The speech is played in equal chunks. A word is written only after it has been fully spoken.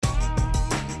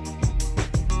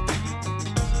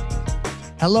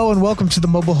Hello and welcome to the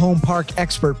Mobile Home Park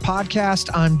Expert Podcast.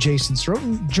 I'm Jason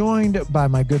Sroten, joined by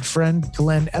my good friend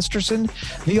Glenn Esterson,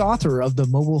 the author of the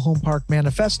Mobile Home Park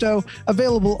Manifesto,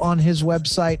 available on his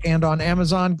website and on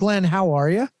Amazon. Glenn, how are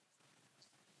you?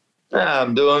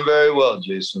 I'm doing very well,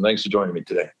 Jason. Thanks for joining me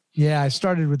today. Yeah, I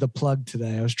started with a plug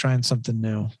today. I was trying something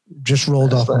new. Just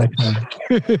rolled off my tongue.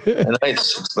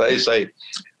 Nice. I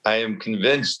am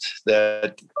convinced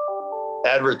that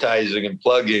advertising and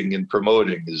plugging and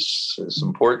promoting is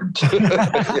important.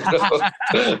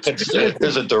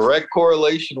 There's a direct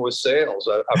correlation with sales,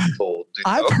 I'm told.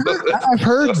 I've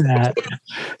heard that.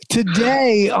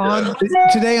 Today on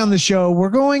the show, we're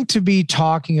going to be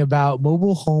talking about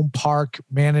mobile home park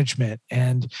management,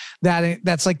 and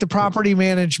that's like the property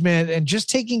management and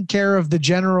just taking care of the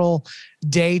general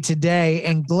day to day.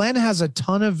 And Glenn has a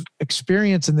ton of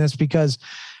experience in this because,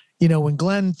 you know, when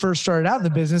Glenn first started out in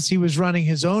the business, he was running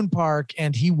his own park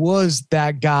and he was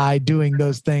that guy doing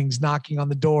those things, knocking on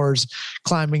the doors,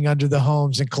 climbing under the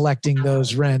homes and collecting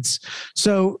those rents.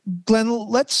 So Glenn,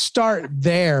 let's start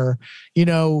there. You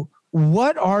know,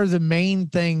 what are the main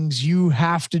things you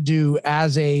have to do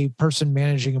as a person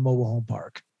managing a mobile home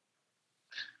park?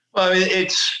 Well, I mean,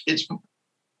 it's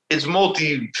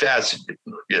multifaceted,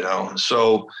 you know,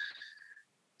 so,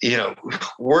 you know,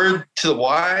 word to the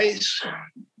wise,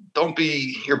 don't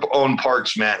be your own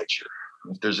parks manager.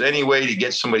 If there's any way to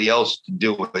get somebody else to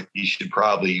do it, you should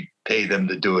probably pay them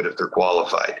to do it if they're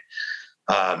qualified.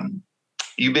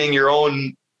 You being your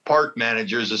own park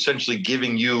manager is essentially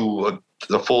giving you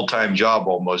the full-time job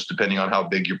almost, depending on how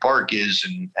big your park is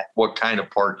and what kind of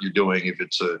park you're doing. If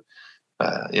it's a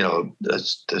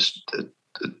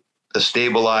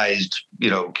stabilized, you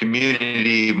know,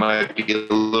 community, might be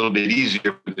a little bit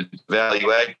easier. If it's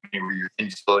value add where you're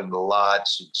infilling the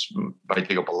lots, it might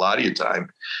take up a lot of your time.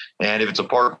 And if it's a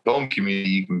park home community,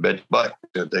 you can bet, but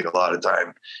it's going to take a lot of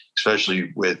time,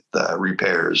 especially with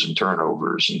repairs and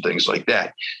turnovers and things like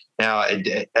that. Now,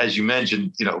 as you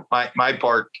mentioned, you know, my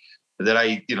park that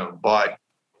I, you know, bought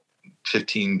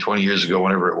 15, 20 years ago,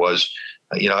 whenever it was,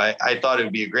 you know, I thought it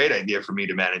would be a great idea for me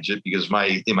to manage it because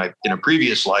in a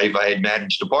previous life, I had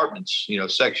managed apartments, you know,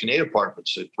 Section 8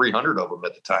 apartments, 300 of them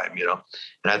at the time, you know,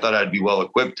 and I thought I'd be well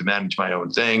equipped to manage my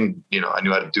own thing. You know, I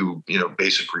knew how to do, you know,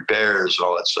 basic repairs and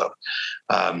all that stuff.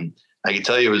 I can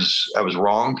tell you I was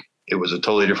wrong. It was a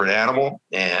totally different animal,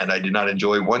 and I did not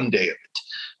enjoy one day of it.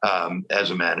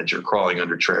 As a manager, crawling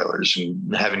under trailers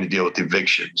and having to deal with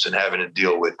evictions and having to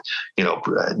deal with, you know,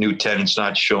 new tenants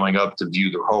not showing up to view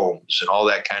their homes and all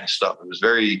that kind of stuff. It was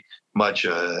very much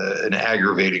an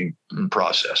aggravating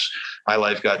process. My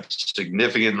life got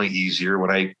significantly easier when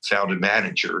I found a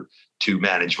manager to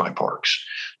manage my parks.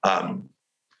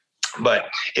 But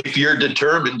if you're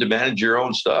determined to manage your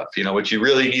own stuff, you know, what you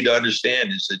really need to understand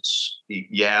is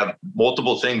you have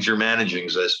multiple things you're managing.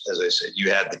 As I said,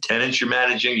 you have the tenants you're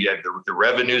managing, you have the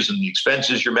revenues and the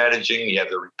expenses you're managing, you have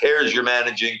the repairs you're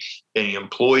managing, and the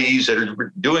employees that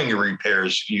are doing your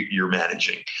repairs you're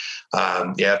managing.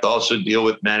 You have to also deal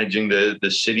with managing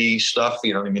the city stuff,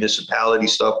 you know, the municipality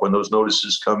stuff when those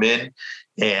notices come in.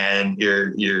 And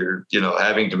you're, you know,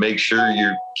 having to make sure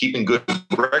you're keeping good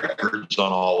records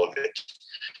on all of it.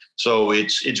 So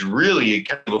it's really a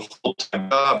kind of a full-time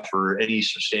job for any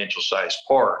substantial size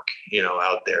park, you know,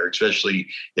 out there, especially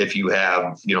if you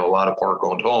have, you know, a lot of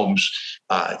park-owned homes,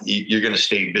 you're going to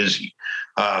stay busy.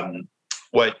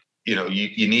 What, you know,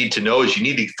 you need to know is you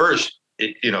need to first,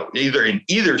 you know, in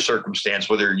either circumstance,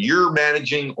 whether you're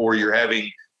managing or you're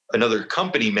having another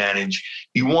company manage,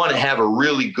 you want to have a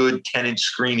really good tenant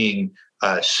screening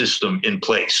system in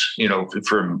place. You know,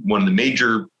 from one of the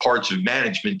major parts of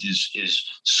management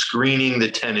is screening the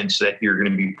tenants that you're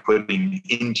going to be putting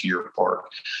into your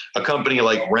park. A company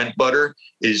like Rent Butter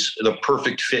is the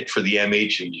perfect fit for the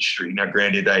MH industry. Now,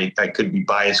 granted, I could be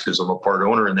biased because I'm a part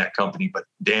owner in that company, but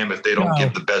damn if they don't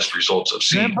give the best results I've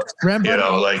seen. Rent you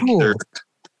know, like cool. they're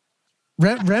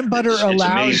Rent Butter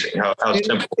allows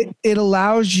it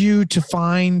allows you to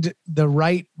find the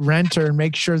right renter and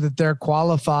make sure that they're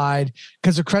qualified,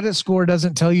 because the credit score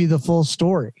doesn't tell you the full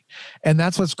story. And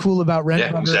that's what's cool about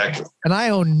Rent Butter. Exactly. And I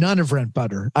own none of Rent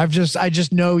Butter. I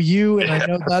just know you and I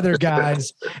know the other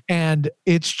guys, and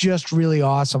it's just really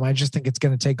awesome. I just think it's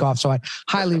going to take off. So I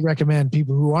highly recommend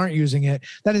people who aren't using it.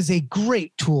 That is a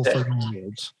great tool for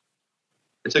landlords.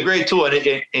 It's a great tool, and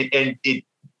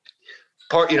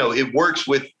it works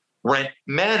with Rent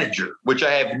Manager, which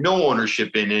I have no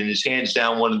ownership in, and is hands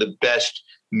down one of the best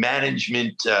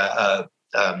management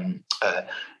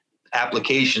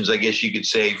applications, I guess you could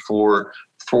say, for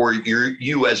for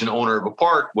you as an owner of a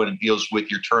park when it deals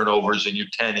with your turnovers and your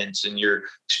tenants and your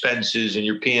expenses and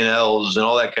your P&Ls and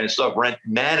all that kind of stuff. Rent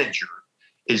Manager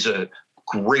is a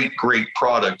great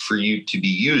product for you to be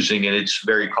using, and it's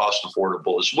very cost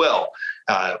affordable as well.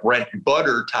 Rent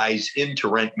Butter ties into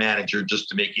Rent Manager just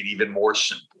to make it even more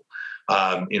simple,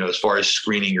 as far as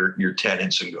screening your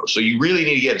tenants and go. So you really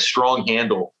need to get a strong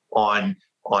handle on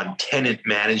tenant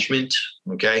management.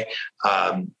 Okay.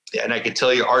 And I can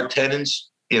tell you our tenants,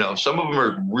 some of them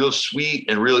are real sweet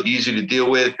and real easy to deal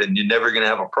with, and you're never going to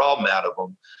have a problem out of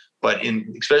them. But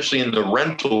especially in the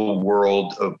rental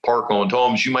world of park-owned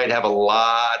homes, you might have a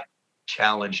lot of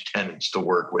challenged tenants to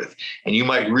work with. And you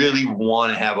might really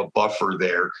want to have a buffer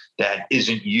there that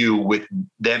isn't you, with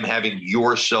them having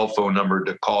your cell phone number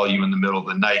to call you in the middle of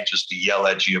the night just to yell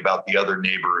at you about the other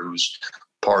neighbor who's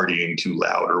partying too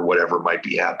loud or whatever might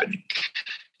be happening.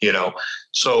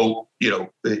 So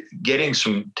getting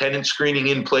some tenant screening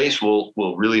in place will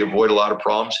really avoid a lot of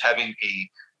problems. Having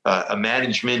a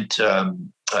management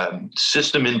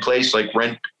system in place like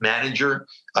Rent Manager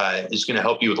is going to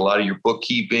help you with a lot of your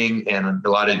bookkeeping and a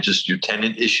lot of just your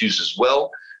tenant issues as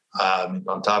well,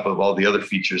 on top of all the other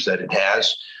features that it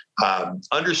has.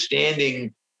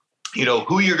 Understanding,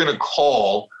 who you're going to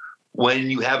call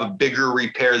when you have a bigger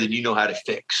repair than you know how to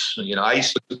fix. I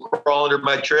used to crawl under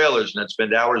my trailers and I'd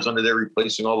spend hours under there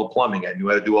replacing all the plumbing. I knew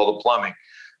how to do all the plumbing.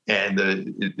 And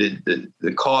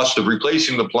the cost of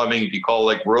replacing the plumbing, if you call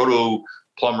like Roto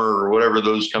Plumber or whatever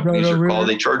those companies are called,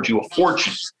 they charge you a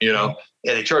fortune, and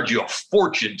they charge you a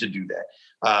fortune to do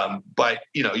that. But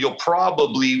you'll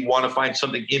probably want to find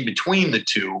something in between the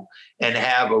two and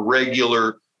have a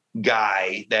regular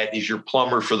guy that is your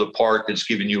plumber for the park that's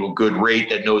giving you a good rate,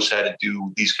 that knows how to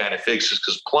do these kind of fixes,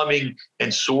 because plumbing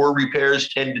and sewer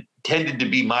repairs tended to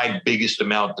be my biggest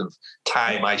amount of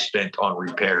time I spent on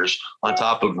repairs, on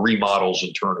top of remodels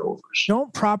and turnovers.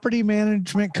 Don't property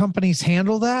management companies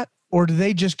handle that? Or do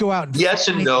they just go out and yes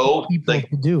and no, people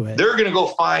to do it? They're going to go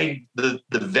find the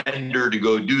vendor to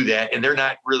go do that, and they're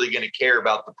not really going to care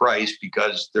about the price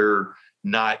because they're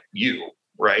not you,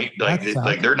 right? Like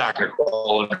they're not going to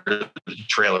crawl under the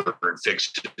trailer and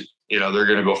fix it. They're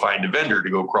going to go find a vendor to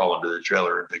go crawl under the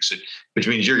trailer and fix it, which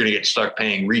means you're going to get stuck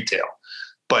paying retail.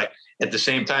 But at the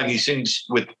same time, these things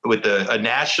with a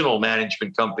national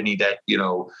management company that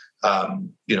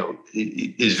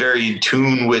is very in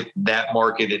tune with that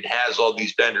market and has all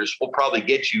these vendors, will probably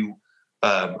get you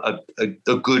a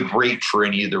good rate for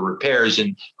any of the repairs,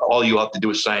 and all you have to do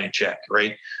is sign a check,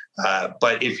 right?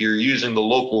 But if you're using the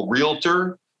local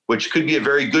realtor, which could be a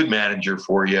very good manager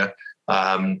for you,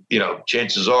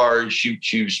 chances are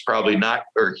she's probably not,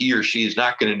 or he or she is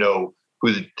not going to know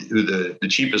who the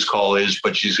cheapest call is,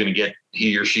 but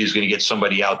he or she is going to get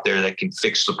somebody out there that can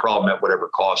fix the problem at whatever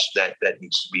cost that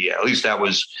needs to be at. At least that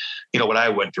was, what I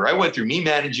went through. I went through me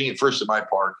managing it first at my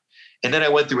park, and then I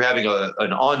went through having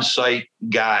an on-site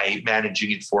guy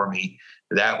managing it for me.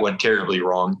 That went terribly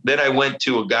wrong. Then I went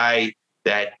to a guy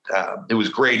that it was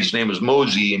great. His name was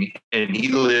Mosey, and he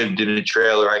lived in a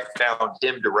trailer. I found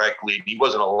him directly. He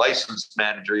wasn't a licensed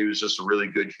manager. He was just a really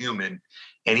good human.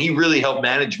 And he really helped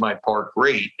manage my park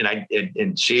great,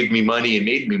 and saved me money and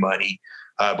made me money.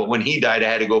 But when he died,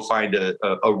 I had to go find a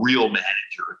real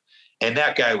manager. And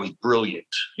that guy was brilliant.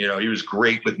 He was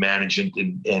great with management,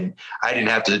 and I didn't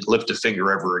have to lift a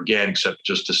finger ever again, except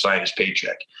just to sign his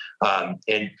paycheck.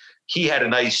 And he had a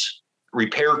nice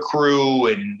repair crew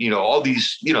and, all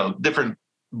these, different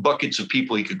buckets of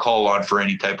people he could call on for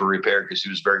any type of repair, because he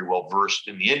was very well versed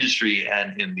in the industry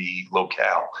and in the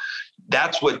locale.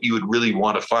 That's what you would really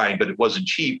want to find, but it wasn't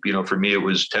cheap. For me, it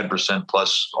was 10%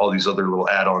 plus all these other little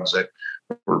add-ons that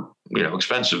were,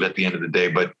 expensive at the end of the day,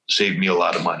 but saved me a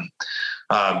lot of money.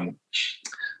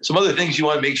 Some other things you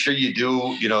want to make sure you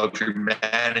do, if you're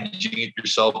managing it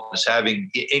yourself, is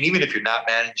having, and even if you're not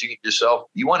managing it yourself,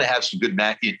 you want to have some good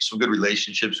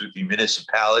relationships with the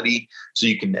municipality, so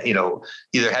you can,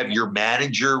 either have your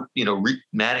manager,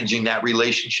 managing that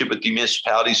relationship with the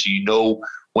municipality, so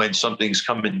when something's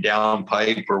coming down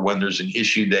pipe or when there's an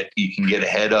issue that you can get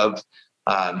ahead of.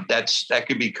 That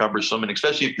could be cumbersome, and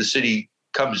especially if the city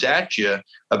comes at you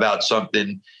about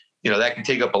something, that can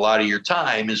take up a lot of your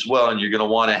time as well. And you're going to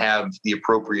want to have the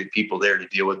appropriate people there to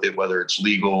deal with it, whether it's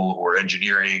legal or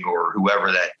engineering or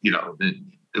whoever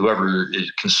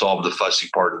can solve the fussy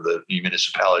part of the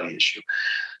municipality issue.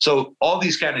 So all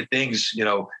these kind of things,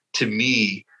 to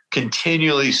me,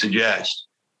 continually suggest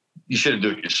you shouldn't do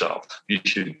it yourself. You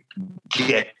should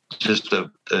get just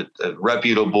a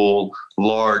reputable,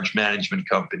 large management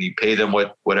company, pay them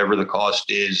whatever the cost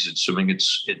is, assuming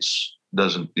it's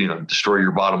doesn't destroy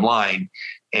your bottom line,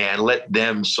 and let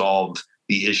them solve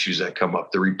the issues that come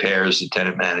up, the repairs, the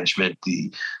tenant management, the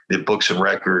books and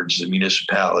records, the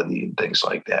municipality, and things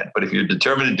like that. But if you're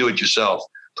determined to do it yourself,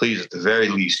 please, at the very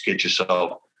least, get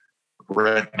yourself a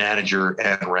rent manager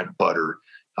and rent butter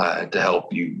to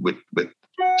help you with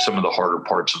some of the harder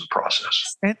parts of the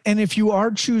process. And if you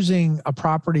are choosing a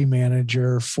property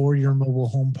manager for your mobile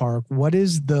home park, what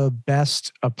is the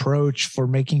best approach for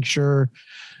making sure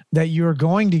that you're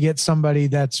going to get somebody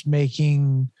that's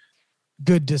making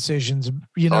good decisions?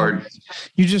 You know, hard.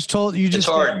 It's hard.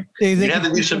 You have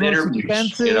to do some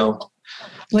interviews, you know.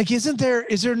 Like, is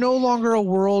there no longer a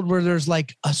world where there's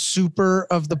like a super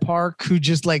of the park who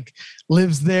just like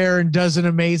lives there and does an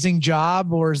amazing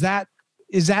job? Or is that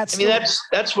I mean,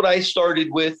 that's what I started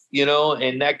with, you know,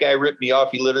 and that guy ripped me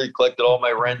off. He literally collected all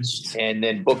my rents and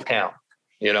then booked town,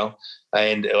 you know,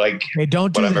 and like, hey,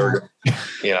 don't do that.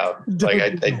 You know,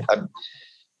 like I'm,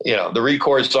 you know, the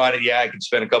recourse on it. Yeah, I could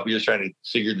spend a couple years trying to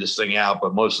figure this thing out,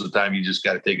 but most of the time you just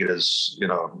got to take it as, you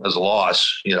know, as a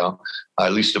loss, you know,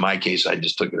 at least in my case, I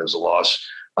just took it as a loss.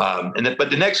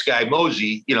 But the next guy,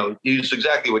 Mosey, you know, he's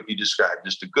exactly what you described.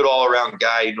 Just a good all-around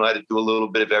guy. He knew how to do a little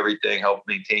bit of everything, help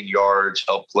maintain yards,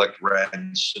 help collect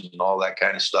rents and all that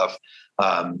kind of stuff.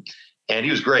 And he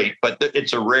was great, but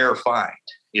it's a rare find,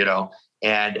 you know.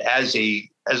 And as a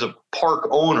park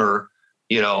owner,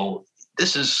 you know,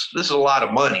 this is a lot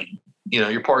of money. You know,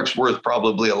 your park's worth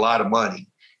probably a lot of money,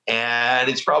 and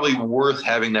it's probably worth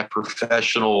having that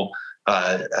professional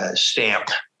stamp,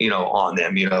 you know, on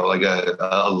them, you know, like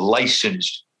a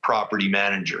licensed property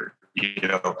manager, you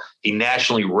know, a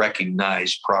nationally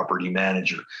recognized property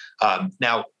manager.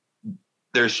 Now,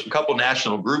 there's a couple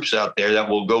national groups out there that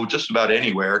will go just about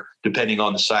anywhere, depending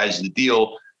on the size of the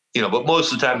deal, you know, but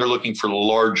most of the time they're looking for the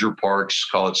larger parks,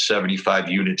 call it 75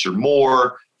 units or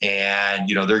more. And,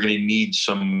 you know, they're going to need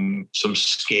some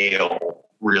scale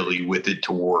really with it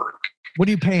to work. What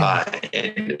are you paying?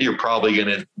 And you're probably going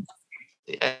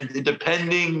to,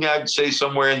 depending, I'd say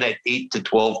somewhere in that 8 to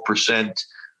 12%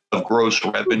 of gross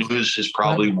revenues is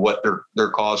probably what they're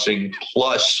costing,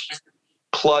 plus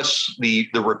the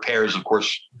repairs. Of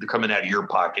course, they're coming out of your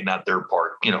pocket, not their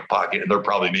pocket, and they're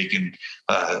probably making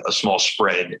a small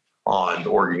spread on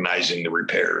organizing the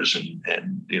repairs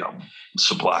and you know,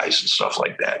 supplies and stuff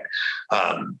like that.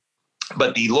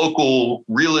 But the local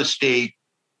real estate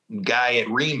guy at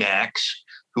RE/MAX,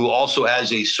 who also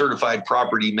has a certified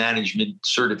property management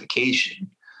certification,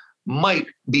 might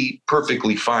be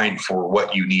perfectly fine for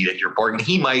what you need at your park. And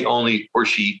he might only, or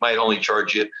she might only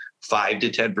charge you 5 to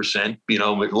 10%, you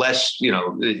know, less, you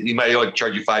know, he might only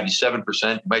charge you 5 to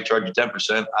 7%, might charge you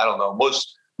 10%. I don't know.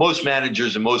 Most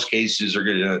managers in most cases are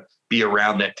going to be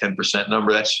around that 10%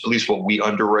 number. That's at least what we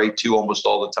underwrite to almost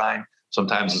all the time.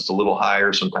 Sometimes it's a little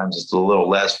higher, sometimes it's a little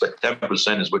less, but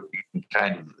 10% is what you can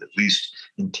kind of at least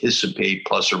anticipate,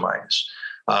 plus or minus.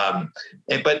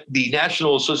 But the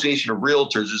National Association of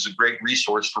Realtors is a great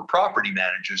resource for property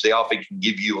managers. They often can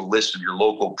give you a list of your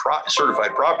local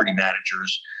certified property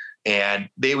managers, and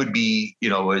they would be, you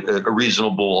know, a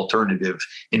reasonable alternative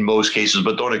in most cases,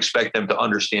 but don't expect them to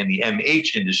understand the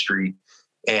MH industry,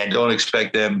 and don't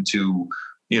expect them to,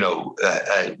 you know,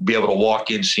 be able to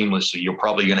walk in seamlessly. You're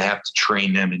probably going to have to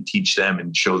train them and teach them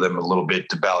and show them a little bit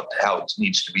about how it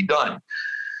needs to be done.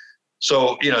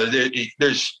 So, you know,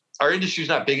 our industry is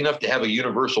not big enough to have a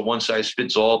universal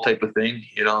one-size-fits-all type of thing.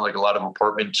 You know, like a lot of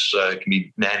apartments can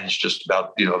be managed just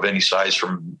about, you know, of any size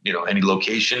from, you know, any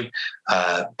location.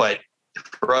 But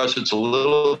for us, it's a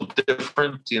little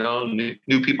different. You know,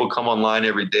 new people come online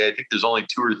every day. I think there's only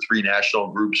 2 or 3 national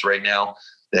groups right now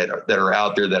that are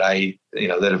out there that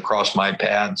that have crossed my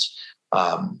paths.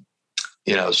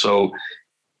 You know, so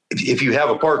if you have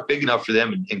a park big enough for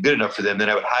them and good enough for them, then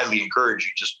I would highly encourage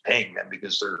you just paying them,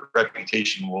 because their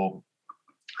reputation will,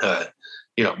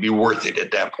 you know, be worth it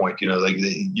at that point. You know, like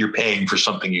you're paying for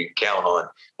something you can count on.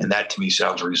 And that to me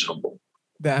sounds reasonable.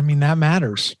 I mean, that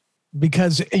matters,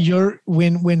 because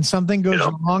when something goes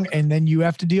wrong and then you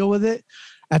have to deal with it,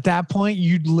 at that point,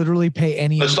 you'd literally pay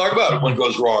any. Let's talk about it when it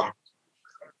goes wrong.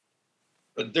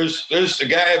 But there's a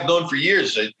guy I've known for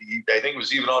years. I think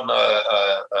was even on,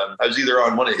 I was either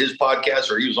on one of his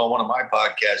podcasts or he was on one of my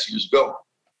podcasts years ago.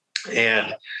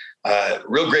 And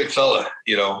real great fella,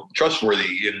 you know,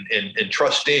 trustworthy and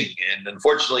trusting. And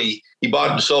unfortunately, he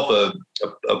bought himself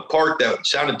a park that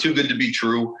sounded too good to be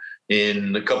true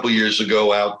in a couple of years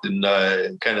ago out in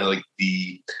kind of like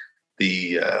the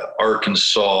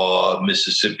Arkansas,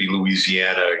 Mississippi,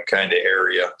 Louisiana kind of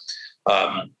area.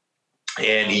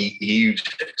 And he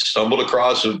stumbled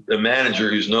across a manager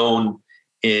who's known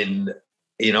in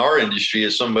our industry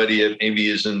as somebody that maybe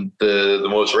isn't the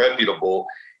most reputable.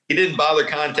 he didn't bother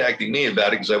contacting me about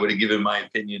it because I would have given my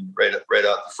opinion right out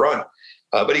the front.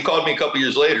 But he called me a couple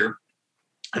years later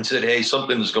and said, hey,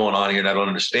 something's going on here and I don't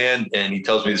understand. And he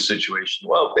tells me the situation.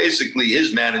 Well, basically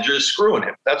his manager is screwing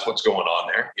him. That's what's going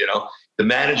on there. The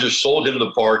manager sold him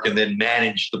the park and then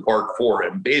managed the park for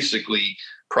him, basically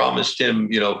promised him,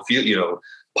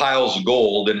 piles of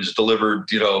gold and has delivered,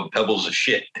 pebbles of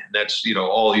shit. And that's,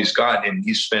 all he's gotten. And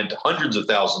he's spent hundreds of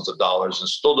thousands of dollars and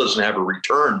still doesn't have a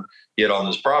return yet on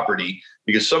this property,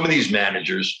 because some of these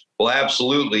managers will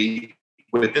absolutely,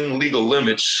 within legal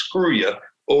limits, screw you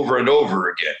over and over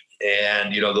again.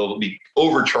 And, they'll be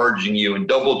overcharging you and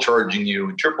double charging you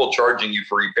and triple charging you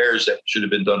for repairs that should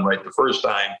have been done right the first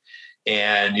time.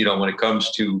 And, when it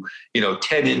comes to,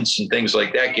 tenants and things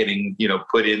like that getting,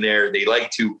 put in there, they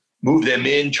like to move them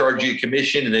in, charge you a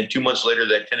commission, and then 2 months later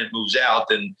that tenant moves out,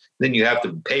 and then you have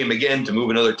to pay them again to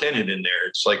move another tenant in there.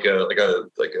 It's like a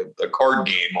card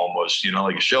game almost,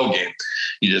 like a shell game.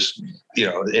 You just,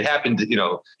 it happens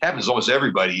to almost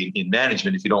everybody in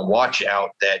management. If you don't watch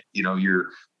out, that you're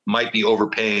might be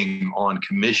overpaying on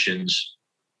commissions,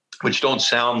 which don't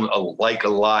sound like a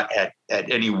lot at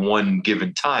any one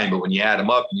given time, but when you add them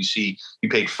up and you see you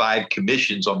paid 5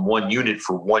 commissions on one unit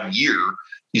for 1 year,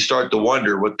 you start to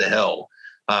wonder what the hell.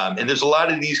 And there's a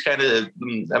lot of these kind of,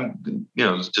 I'm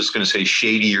just going to say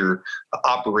shadier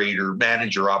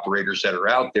manager operators that are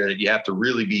out there that you have to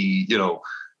really be,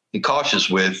 cautious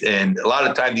with. And a lot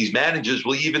of time these managers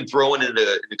will even throw in an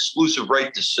exclusive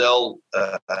right to sell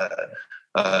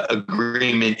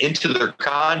agreement into their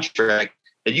contract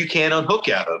that you can't unhook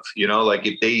out of. Like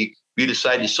if you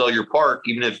decide to sell your park,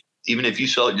 even if you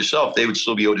sell it yourself, they would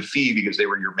still be owed a fee because they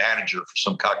were your manager for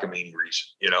some cockamamie reason,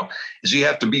 So you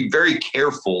have to be very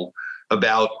careful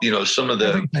about, some of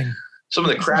the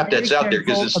crap that's out there,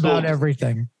 because it's about still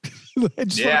everything.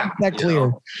 It's that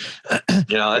clear.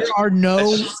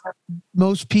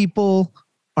 Most people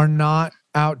are not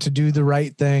out to do the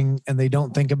right thing and they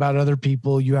don't think about other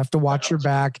people. You have to watch your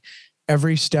back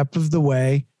every step of the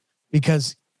way,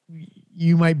 because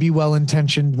you might be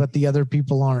well-intentioned, but the other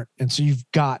people aren't. And so you've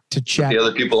got to check. The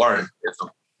other people aren't.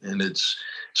 And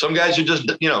some guys are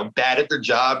just, bad at their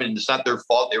job, and it's not their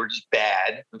fault. They were just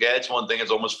bad. Okay. That's one thing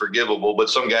that's almost forgivable, but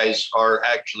some guys are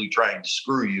actually trying to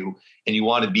screw you, and you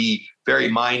want to be very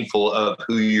mindful of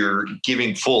who you're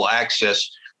giving full access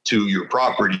to your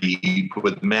property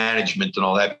with management and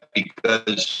all that,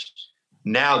 because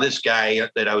now this guy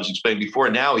that I was explaining before,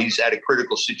 now he's at a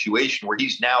critical situation where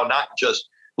he's now not just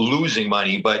losing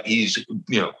money, but he's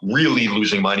really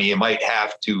losing money and might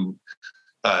have to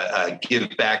give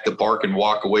back the park and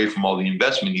walk away from all the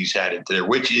investment he's had into there,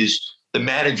 which is the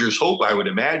manager's hope, I would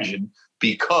imagine,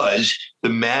 because the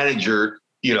manager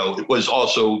was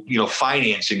also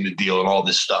financing the deal and all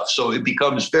this stuff. So it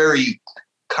becomes very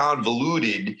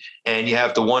convoluted, and you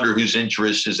have to wonder whose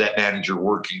interest is that manager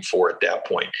working for at that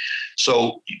point.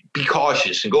 So be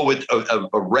cautious and go with a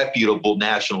reputable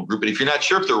national group. And if you're not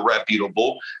sure if they're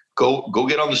reputable, go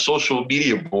get on the social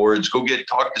media boards,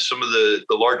 talk to some of the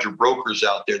larger brokers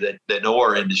out there that know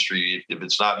our industry. If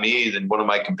it's not me, then one of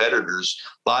my competitors.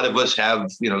 A lot of us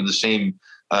have the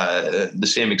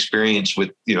same experience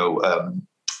with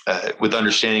with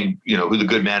understanding who the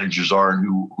good managers are and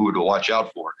who to watch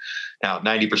out for. Now,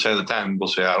 90% of the time we'll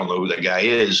say, I don't know who that guy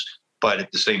is, but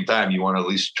at the same time, you want to at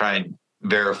least try and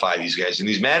verify these guys. And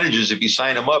these managers, if you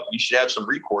sign them up, you should have some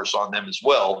recourse on them as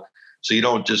well, so you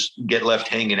don't just get left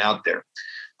hanging out there.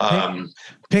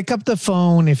 Pick up the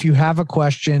phone. If you have a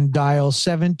question, dial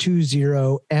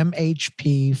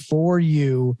 720-MHP for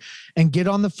you and get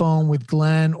on the phone with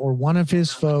Glenn or one of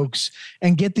his folks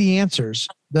and get the answers.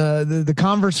 The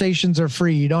conversations are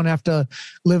free. You don't have to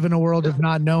live in a world of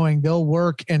not knowing. They'll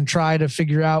work and try to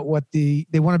figure out they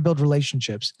want to build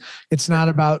relationships. It's not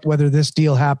about whether this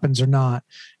deal happens or not.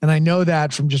 And I know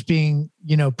that from just being,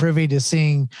 privy to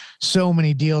seeing so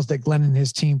many deals that Glenn and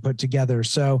his team put together.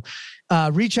 So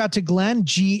reach out to Glenn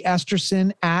G.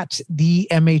 Esterson at the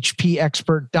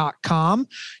MHPexpert.com.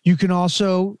 You can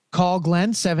also call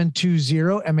Glenn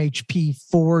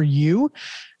 720-MHP4U.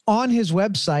 On his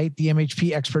website, the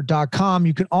MHPexpert.com,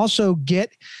 you can also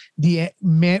get the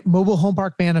Mobile Home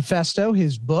Park Manifesto,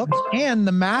 his book, and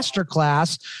the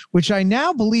masterclass, which I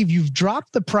now believe you've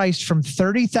dropped the price from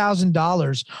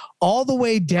 $30,000 all the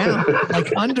way down,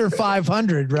 like under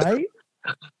 $500, right?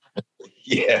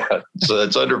 Yeah, so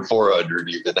it's under 400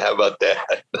 even. How about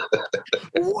that?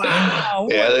 Wow.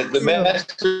 Yeah, the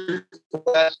master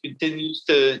class continues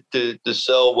to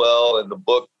sell well, and the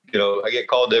book, I get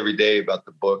called every day about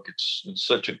the book. It's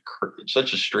such a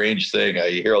strange thing. I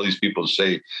hear all these people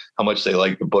say how much they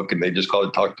like the book, and they just call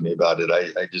and talk to me about it.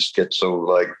 I just get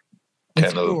so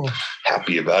kind of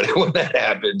happy about it when that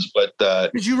happens. But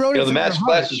you wrote the master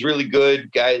class is really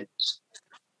good, guys.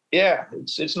 Yeah,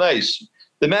 it's nice.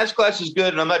 The master class is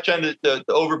good, and I'm not trying to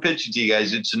overpitch it to you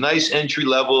guys. It's a nice entry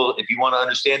level. If you want to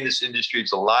understand this industry,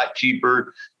 it's a lot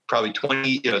cheaper. Probably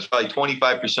it's probably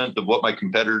 25% of what my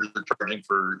competitors are charging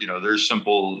for, their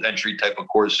simple entry type of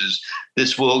courses.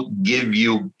 This will give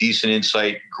you decent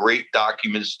insight, great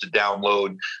documents to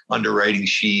download, underwriting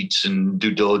sheets and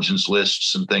due diligence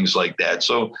lists and things like that.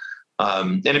 So,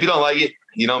 and if you don't like it,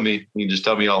 you know me, you can just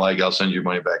tell me you don't like it. I'll send you your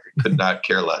money back. I could not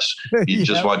care less. You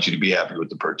just want you to be happy with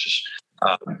the purchase.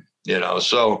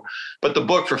 But the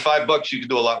book for $5, you can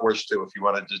do a lot worse too. If you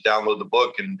want to just download the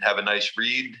book and have a nice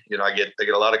read, I get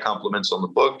a lot of compliments on the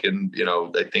book. And,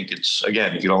 I think it's,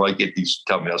 again, if you don't like it, you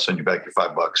tell me, I'll send you back your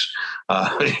 $5.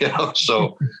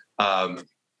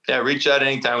 Reach out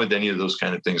anytime with any of those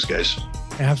kind of things, guys.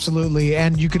 Absolutely.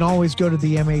 And you can always go to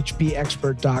the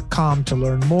MHPexpert.com to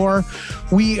learn more.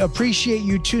 We appreciate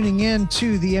you tuning in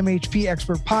to the MHP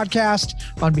Expert Podcast.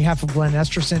 On behalf of Glenn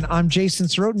Esterson, I'm Jason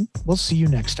Sorotin. We'll see you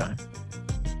next time.